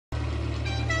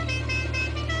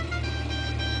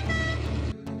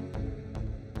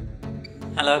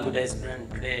Hello, good day student.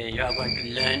 Today you are going to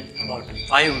learn about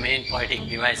 5 main poetic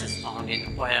devices found in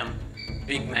the poem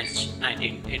Big Match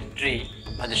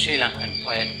 1983 by the Sri Lankan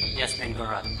poet Yasmine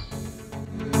Gooneratne.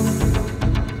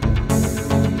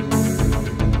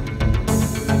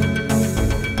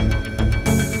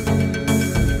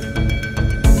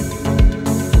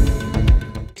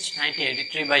 Match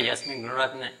 1983 by Yasmine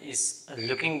Gooneratne is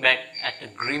looking back at a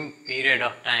grim period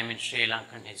of time in Sri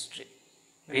Lankan history,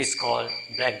 which is called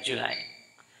Black July.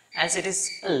 As it is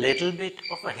a little bit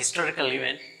of a historical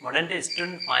event, modern day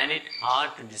students find it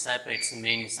hard to decipher its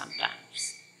meaning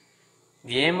sometimes.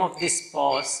 The aim of this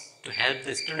pause is to help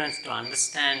the students to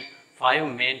understand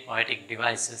 5 main poetic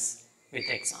devices with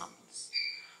examples.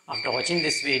 After watching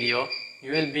this video,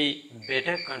 you will be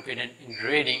better confident in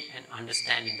reading and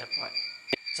understanding the poem.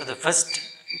 So the first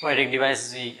poetic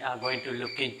device we are going to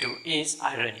look into is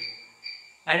irony.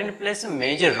 Irony plays a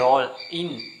major role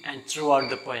in and throughout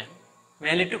the poem,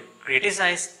 mainly to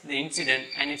criticize the incident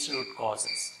and its root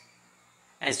causes.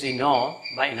 As we know,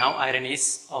 by now irony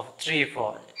is of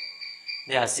threefold.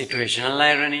 There are situational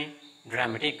irony,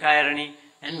 dramatic irony,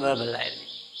 and verbal irony.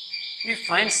 We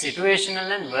find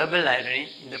situational and verbal irony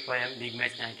in the poem Big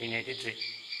Match 1983.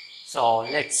 So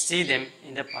let's see them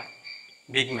in the poem.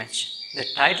 Big Match. The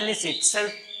title is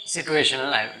itself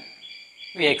situational irony.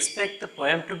 We expect the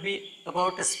poem to be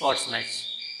about a sports match,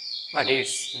 but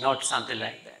it's not something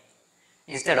like that.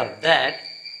 Instead of that,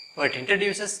 poet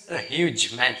introduces a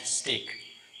huge matchstick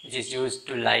which is used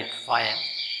to light fire.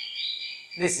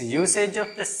 This usage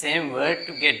of the same word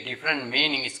to get different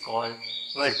meaning is called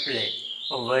wordplay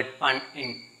or word pun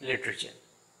in literature.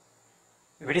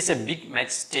 If it is a big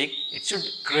matchstick, it should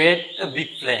create a big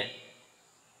flame.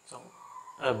 So,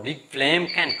 a big flame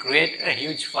can create a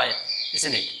huge fire,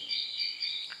 isn't it?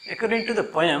 According to the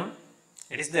poem,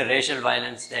 it is the racial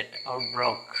violence that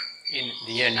outbroke in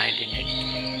the year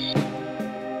 1980.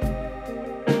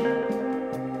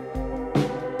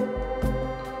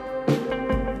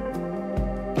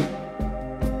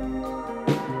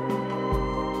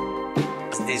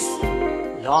 This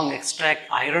long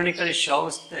extract ironically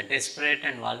shows the desperate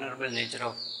and vulnerable nature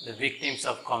of the victims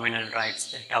of communal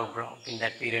riots that outbroke in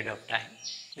that period of time.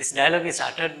 This dialogue is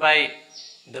uttered by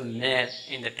the mayor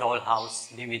in the tall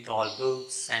house with all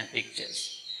books and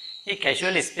pictures. He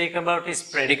casually speaks about his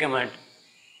predicament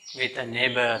with a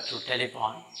neighbor through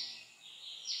telephone.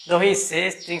 Though he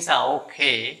says things are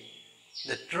okay,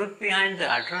 the truth behind the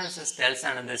utterances tells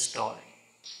another story.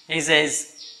 He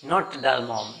says, not a dull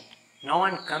moment. No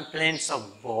one complains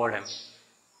of boredom,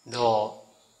 though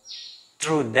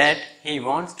through that he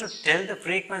wants to tell the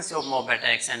frequency of mob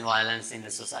attacks and violence in the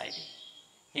society.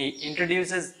 He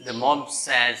introduces the mobs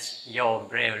as your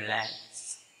brave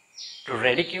lads, to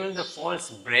ridicule the false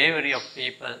bravery of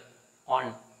people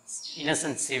on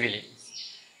innocent civilians.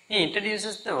 He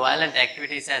introduces the violent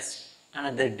activities as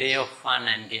another day of fun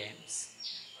and games.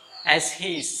 As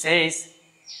he says,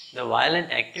 the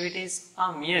violent activities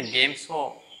are mere games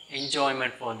for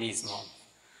enjoyment for these mobs.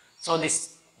 So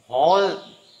this whole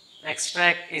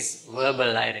extract is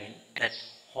verbal irony. That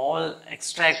whole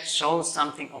extract shows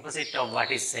something opposite of what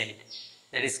is said.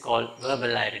 That is called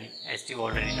verbal irony, as you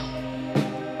already know.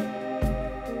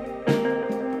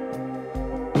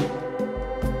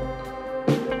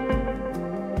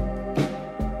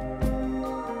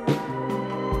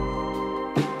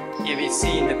 Here we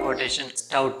see in the quotation,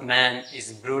 stout man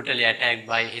is brutally attacked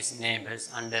by his neighbors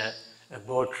under a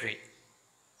boat tree.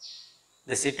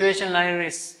 The situational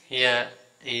irony here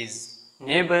is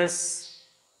neighbors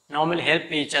normally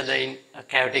help each other in a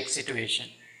chaotic situation.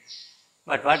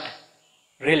 But what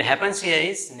really happens here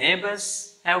is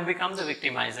neighbors have become the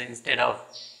victimizer instead of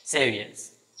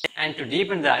saviors. And to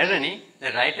deepen the irony,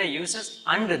 the writer uses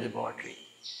under the boat tree.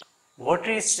 Boat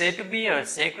tree is said to be a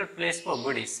sacred place for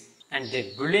Buddhists, and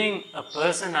they bullying a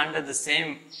person under the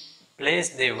same place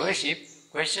they worship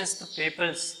questions the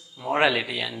people's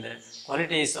morality and the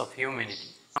qualities of humanity.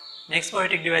 Next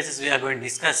poetic devices we are going to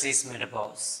discuss is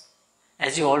metaphors.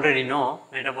 As you already know,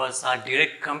 metaphors are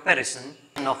direct comparison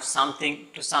of something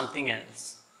to something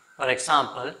else. For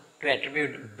example, to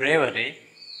attribute bravery,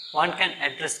 one can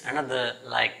address another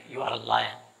like you are a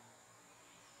lion.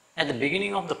 At the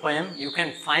beginning of the poem, you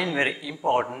can find very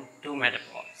important 2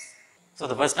 metaphors. So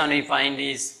the first one we find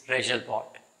is racial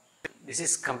pot. This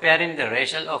is comparing the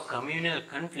racial or communal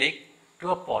conflict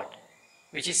to a pot,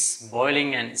 which is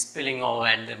boiling and spilling over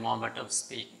at the moment of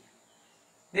speaking.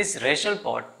 This racial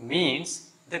pot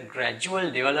means the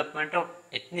gradual development of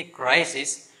ethnic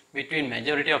crisis between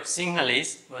majority of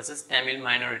Sinhalese versus Tamil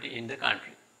minority in the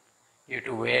country, due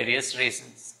to various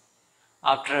reasons.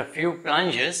 After a few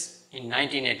plunges, in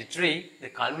 1983, the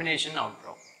culmination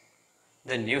outbroke.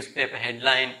 The newspaper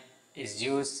headline is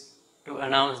used to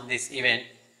announce this event,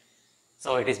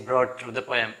 so it is brought through the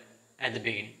poem at the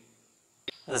beginning.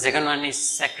 The second one is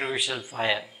sacrificial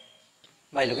fire.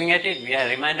 By looking at it, we are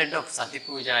reminded of Sati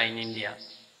Puja in India.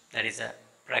 That is a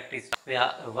practice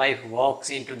where a wife walks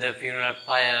into the funeral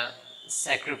pyre,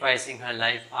 sacrificing her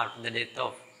life after the death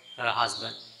of her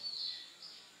husband.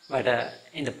 But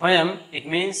in the poem, it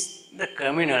means the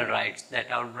communal rights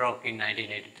that outbroke in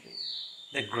 1983.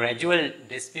 The gradual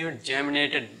dispute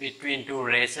germinated between two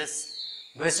races,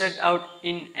 bursted out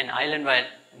in an island-wide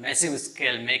massive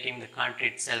scale, making the country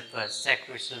itself a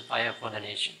sacrificial fire for the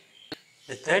nation.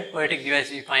 The third poetic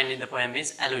device we find in the poem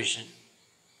is allusion.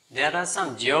 There are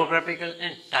some geographical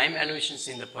and time allusions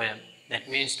in the poem. That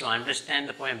means to understand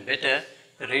the poem better,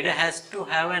 the reader has to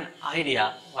have an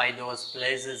idea why those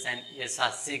places and years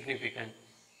are significant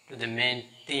to the main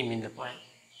theme in the poem.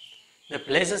 The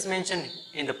places mentioned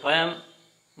in the poem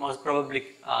most probably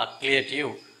are clear to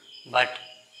you, but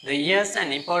the years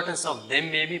and importance of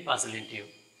them may be puzzling to you.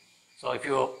 So if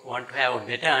you want to have a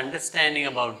better understanding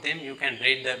about them, you can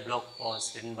read the blog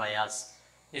post written by us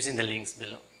using the links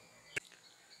below.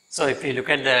 So if you look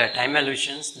at the time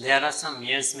allusions, there are some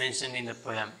years mentioned in the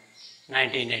poem.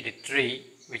 1983,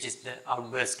 which is the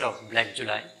outburst of Black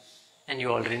July, and you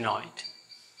already know it.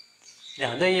 The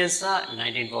other years are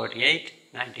 1948,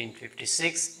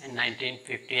 1956 and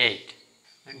 1958.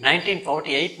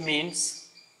 1948 means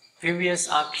few years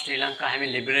after Sri Lanka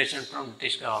having liberation from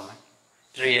British government,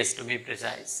 3 years to be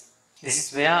precise. This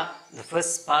is where the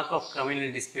first spark of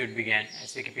communal dispute began,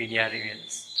 as Wikipedia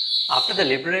reveals. After the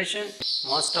liberation,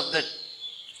 most of the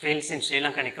fields in Sri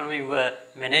Lankan economy were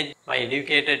managed by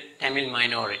educated Tamil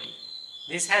minority.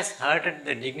 This has hurted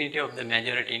the dignity of the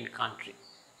majority in country.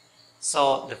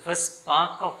 So the first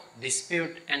spark of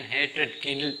dispute and hatred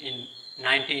kindled in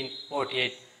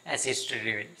 1948, as history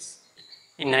reveals.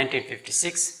 In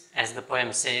 1956, as the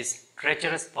poem says,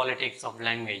 treacherous politics of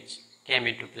language came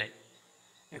into play.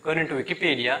 According to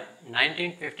Wikipedia,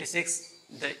 1956,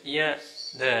 the year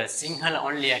the Sinhala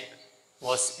Only Act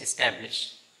was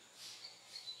established.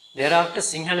 Thereafter,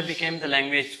 Sinhala became the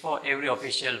language for every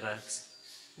official works.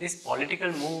 This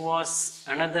political move was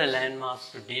another landmark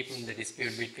to deepen the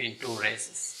dispute between two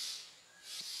races.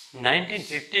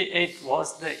 1958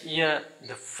 was the year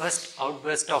the first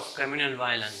outburst of communal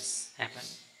violence happened,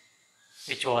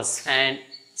 which was fanned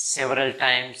several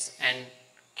times and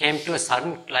came to a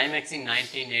sudden climax in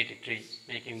 1983,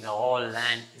 making the whole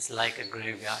land is like a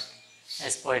graveyard.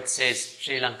 As poet says,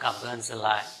 Sri Lanka burns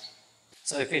alive.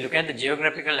 So if you look at the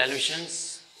geographical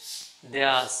allusions, they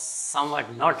are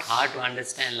somewhat not hard to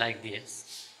understand like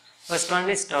this. First one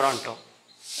is Toronto,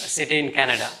 a city in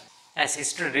Canada. As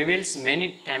history reveals,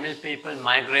 many Tamil people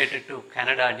migrated to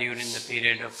Canada during the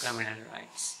period of communal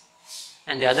rights.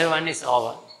 And the other one is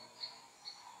Oval.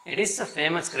 It is a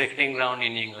famous cricketing ground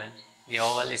in England. The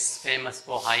Oval is famous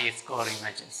for high scoring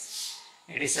matches.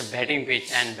 It is a batting pitch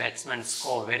and batsmen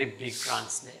score very big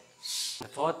runs there. The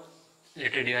fourth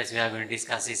literary device we are going to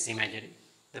discuss is imagery.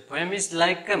 The poem is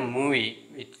like a movie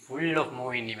with full of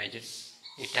moving imagery.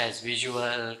 It has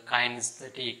visual,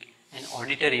 kinesthetic and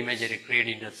auditory imagery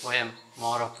created in the poem,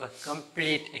 more of a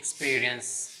complete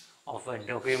experience of a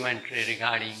documentary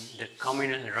regarding the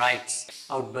communal rights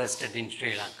outbursted in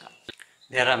Sri Lanka.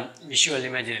 There are visual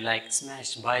imagery like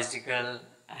smashed bicycle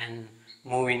and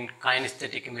moving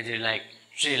kinesthetic imagery like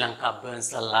Sri Lanka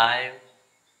burns alive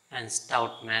and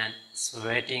stout man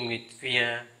sweating with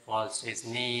fear falls to his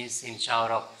knees in shower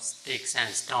of sticks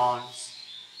and stones.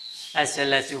 As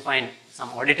well as you find some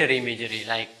auditory imagery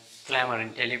like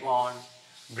clamoring telephone,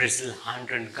 bristle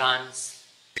 100 guns.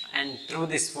 And through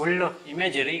this full of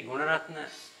imagery, Gooneratne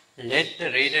led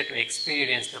the reader to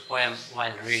experience the poem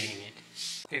while reading it.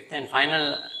 Fifth and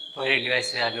final poetic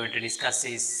device we are going to discuss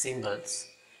is symbols.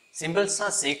 Symbols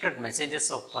are secret messages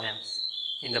of poems.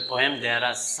 In the poem, there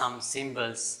are some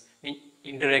symbols which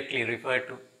indirectly refer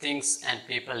to things and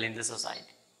people in the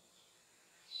society.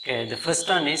 Okay, the first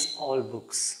one is all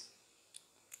books.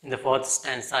 In the fourth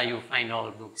stanza, you find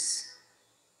all books.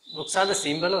 Books are the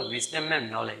symbol of wisdom and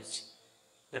knowledge.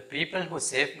 The people who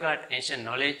safeguard ancient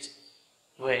knowledge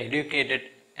were educated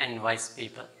and wise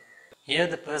people. Here,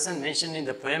 the person mentioned in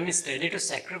the poem is ready to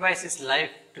sacrifice his life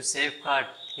to safeguard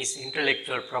his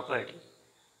intellectual property.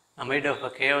 Amid of a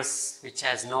chaos which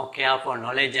has no care for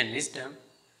knowledge and wisdom,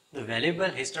 the valuable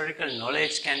historical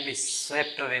knowledge can be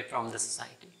swept away from the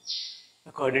society.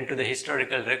 According to the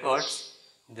historical records,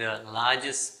 the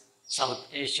largest South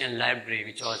Asian library,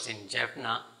 which was in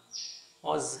Jaffna,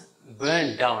 was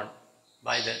burned down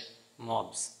by the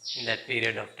mobs in that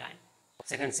period of time.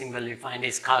 Second symbol we find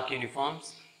is khaki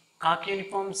uniforms. Khaki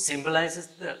uniforms symbolizes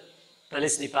the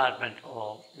police department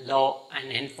or law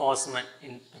and enforcement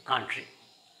in a country.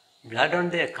 Blood on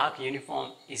their khaki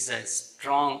uniform is a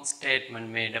strong statement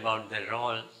made about the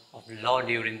role of law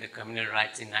during the communal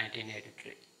rights in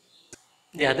 1983.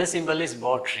 The other symbol is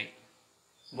bo tree.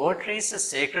 Bo tree is a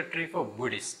sacred tree for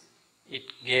Buddhists. It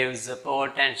gives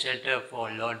support and shelter for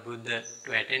Lord Buddha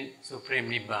to attain Supreme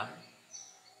Nibbana.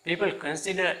 People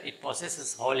consider it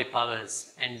possesses holy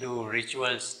powers and do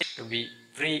rituals to be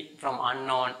free from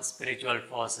unknown spiritual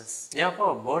forces.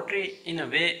 Therefore, bo tree in a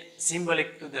way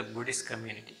symbolic to the Buddhist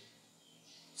community.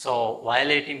 So,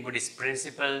 violating Buddhist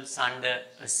principles under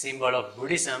a symbol of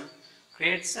Buddhism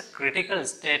creates a critical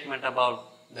statement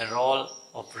about the role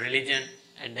of religion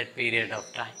at that period of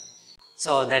time.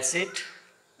 So that's it.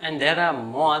 And there are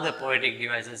more other poetic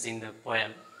devices in the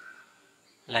poem,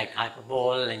 like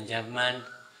hyperbole, enjambment,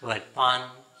 word pun,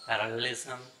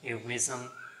 parallelism, euphemism,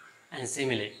 and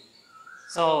simile.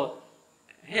 So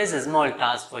here's a small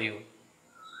task for you.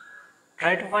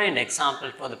 Try to find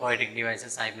example for the poetic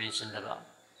devices I mentioned above.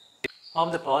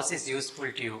 Hope the pause is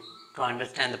useful to you to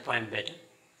understand the poem better.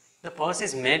 The pause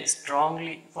is made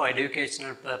strongly for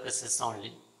educational purposes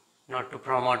only, not to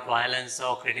promote violence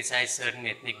or criticize certain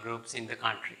ethnic groups in the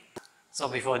country. So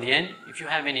before the end, if you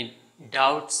have any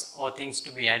doubts or things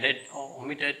to be added or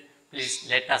omitted, please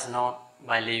let us know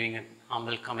by leaving a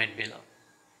humble comment below.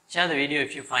 Share the video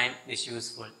if you find this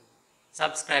useful.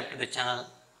 Subscribe to the channel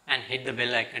and hit the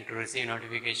bell icon to receive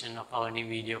notification of our new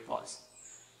video posts.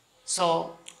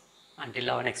 So until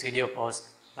our next video post,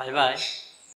 bye bye.